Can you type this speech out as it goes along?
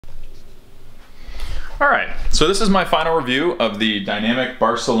All right, so this is my final review of the Dynamic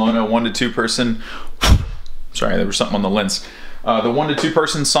Barcelona 1 to 2 person, sorry, there was something on the lens. The 1 to 2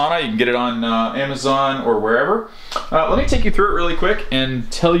 person sauna. You can get it on Amazon or wherever. Let me take you through it really quick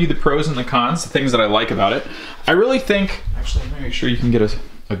and tell you the pros and the cons, the things that I like about it. I really think, actually let me make sure you can get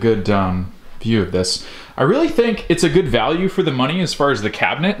a good view of this. I really think it's a good value for the money as far as the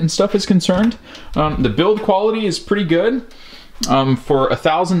cabinet and stuff is concerned. The build quality is pretty good. For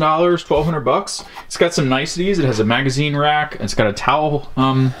 $1,000, $1,200, it's got some niceties. It has a magazine rack, it's got a towel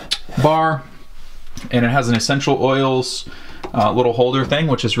bar, and it has an essential oils little holder thing,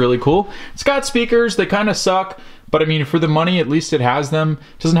 which is really cool. It's got speakers, they kind of suck, but I mean, for the money, at least it has them.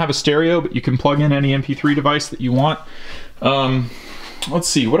 It doesn't have a stereo, but you can plug in any MP3 device that you want. Let's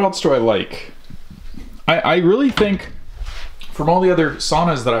see, what else do I like? I really think, from all the other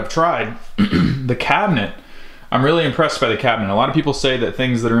saunas that I've tried, the cabinet, I'm really impressed by the cabinet. A lot of people say that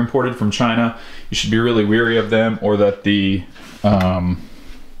things that are imported from China, you should be really weary of them, or that the,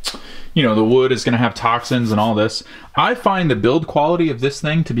 you know, the wood is gonna have toxins and all this. I find the build quality of this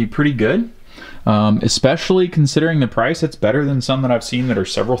thing to be pretty good, especially considering the price. It's better than some that I've seen that are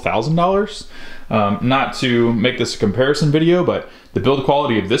several $1,000s. Not to make this a comparison video, but the build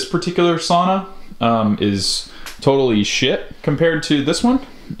quality of this particular sauna is totally shit compared to this one.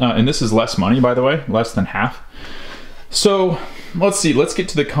 And this is less money, by the way, less than half. So let's see, let's get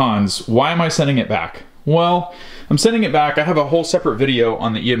to the cons. Why am I sending it back? Well, I'm sending it back. I have a whole separate video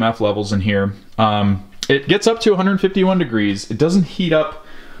on the EMF levels in here. It gets up to 151 degrees. It doesn't heat up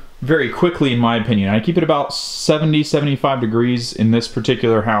very quickly, in my opinion. I keep it about 70, 75 degrees in this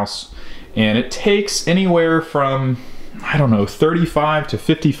particular house. And it takes anywhere from, I don't know, 35 to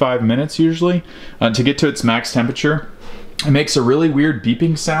 55 minutes usually to get to its max temperature. It makes a really weird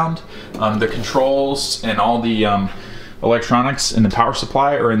beeping sound. The controls and all the electronics in the power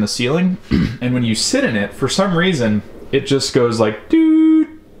supply are in the ceiling. And when you sit in it, for some reason, it just goes like,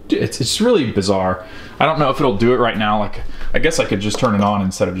 doo. It's really bizarre. I don't know if it'll do it right now. Like, I guess I could just turn it on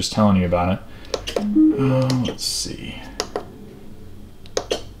instead of just telling you about it. Let's see.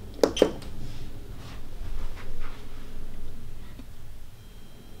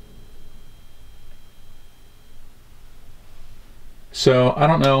 So I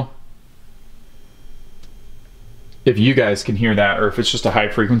don't know if you guys can hear that or if it's just a high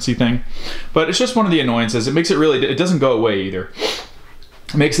frequency thing, but it's just one of the annoyances. It makes it really, it doesn't go away either.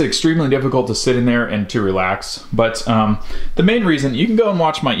 It makes it extremely difficult to sit in there and to relax. But the main reason, you can go and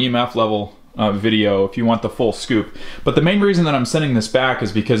watch my EMF level video if you want the full scoop. But the main reason that I'm sending this back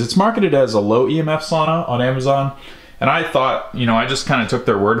is because it's marketed as a low EMF sauna on Amazon. And I thought, you know, I just kind of took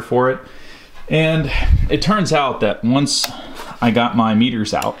their word for it. And it turns out that once I got my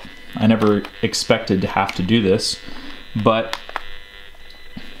meters out, I never expected to have to do this, but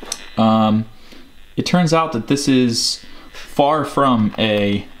it turns out that this is far from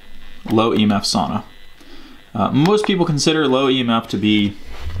a low EMF sauna. Most people consider low EMF to be,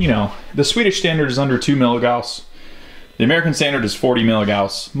 you know, the Swedish standard is under 2 milligauss. The American standard is 40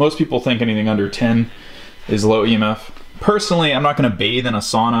 milligauss. Most people think anything under 10 is low EMF. Personally, I'm not going to bathe in a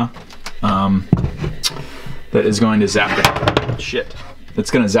sauna that is going to zap the shit. That's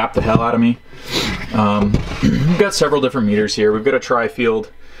going to zap the hell out of me. We've got several different meters here. We've got a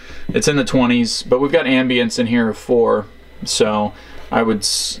tri-field. It's in the 20s, but we've got ambience in here of 4. So I would,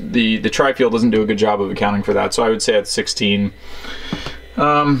 the tri-field doesn't do a good job of accounting for that. So I would say it's 16. We've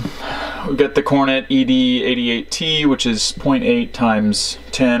got the Cornet ED88T, which is 0.8 times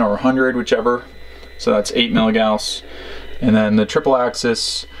 10 or 100, whichever. So that's 8 milligauss. And then the triple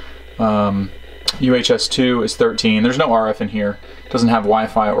axis UHS2 is 13. There's no RF in here. It doesn't have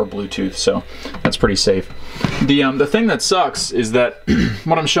Wi-Fi or Bluetooth, so that's pretty safe. The thing that sucks is that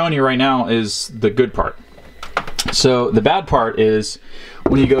what I'm showing you right now is the good part. So the bad part is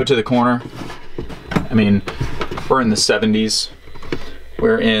when you go to the corner, I mean, we're in the 70s.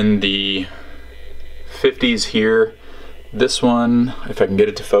 We're in the 50s here. This one, if I can get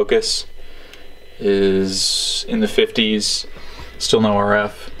it to focus, is in the 50s. Still no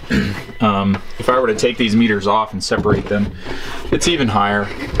RF. If I were to take these meters off and separate them, it's even higher.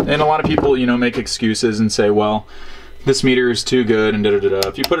 And a lot of people, you know, make excuses and say, well, this meter is too good and da-da-da-da.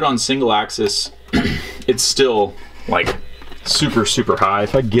 If you put it on single axis, it's still like super, super high.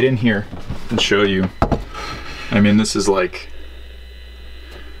 If I get in here and show you, I mean, this is like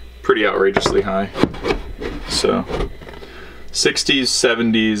pretty outrageously high. So 60s,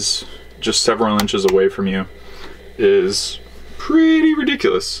 70s, just several inches away from you is pretty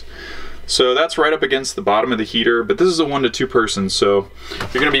ridiculous. So that's right up against the bottom of the heater, but this is a 1 to 2 person, so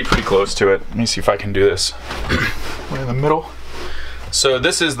you're gonna be pretty close to it. Let me see if I can do this. Right in the middle. So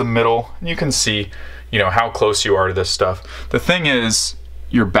this is the middle, and you can see, you know, how close you are to this stuff. The thing is,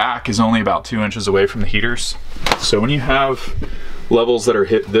 your back is only about 2 inches away from the heaters. So when you have levels that are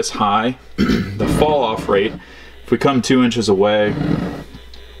hit this high, the fall off rate, if we come 2 inches away,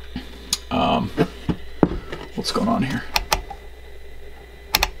 what's going on here?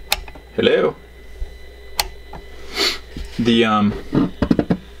 Hello? The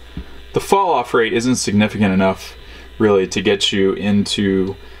fall off rate isn't significant enough really to get you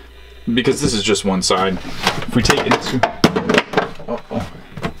into, because this is just one side. If we take it to,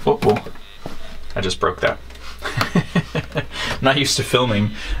 oh, I just broke that. I'm not used to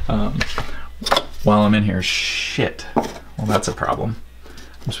filming while I'm in here. Shit. Well, that's a problem.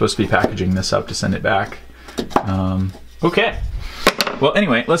 I'm supposed to be packaging this up to send it back. Okay. Well,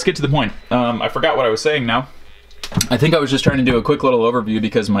 anyway, let's get to the point. I forgot what I was saying now. I think I was just trying to do a quick little overview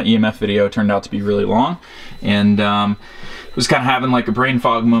because my EMF video turned out to be really long, and was kind of having like a brain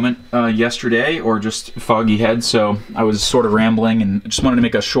fog moment yesterday, or just foggy head, so I was sort of rambling and just wanted to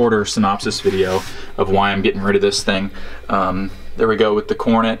make a shorter synopsis video of why I'm getting rid of this thing. There we go with the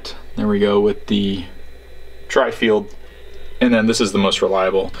Cornet, there we go with the Tri-Field, and then this is the most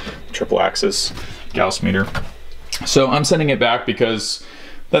reliable triple axis Gauss meter. So I'm sending it back because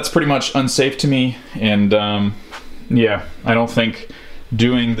that's pretty much unsafe to me, and yeah, I don't think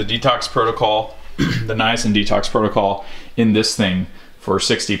doing the detox protocol, the niacin detox protocol in this thing for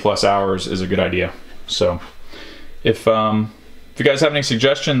 60 plus hours is a good idea. So if you guys have any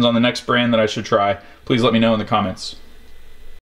suggestions on the next brand that I should try, please let me know in the comments.